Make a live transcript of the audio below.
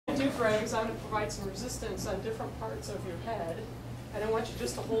Greg, is I'm going to provide some resistance on different parts of your head. And I want you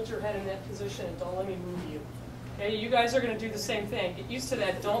just to hold your head in that position and don't let me move you. Okay, you guys are going to do the same thing. Get used to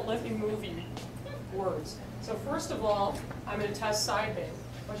that don't let me move you words. So first of all, I'm going to test side bend.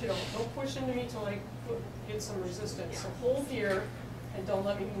 I want you to don't push into me till I get some resistance. So hold here and don't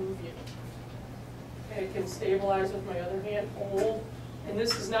let me move you. Okay, I can stabilize with my other hand, hold. And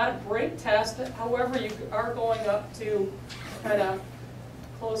this is not a break test, however you are going up to kind of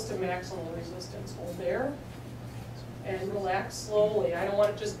close to maximal resistance. Hold there and relax slowly. I don't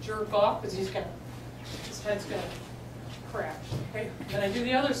want to just jerk off because his head's going to crash. Okay, then I do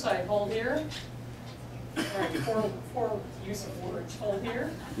the other side. Hold here. All right, for use of words. Hold here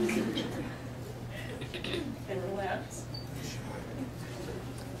and relax.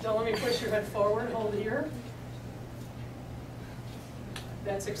 Don't let me push your head forward. Hold here.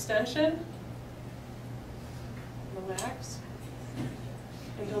 That's extension. Relax.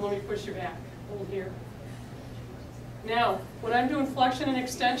 And don't let me push you back. Hold here. Now, when I'm doing flexion and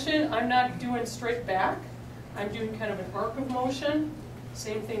extension, I'm not doing straight back. I'm doing kind of an arc of motion.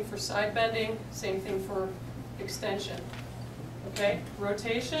 Same thing for side bending, same thing for extension. Okay,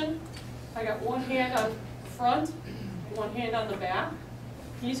 rotation. I got one hand on front, one hand on the back.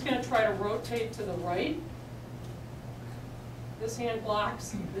 He's going to try to rotate to the right. This hand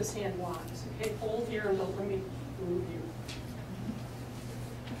blocks, this hand blocks. Okay, hold here and don't let me move you.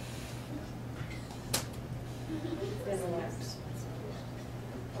 And relax.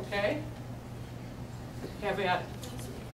 Okay? Have at it.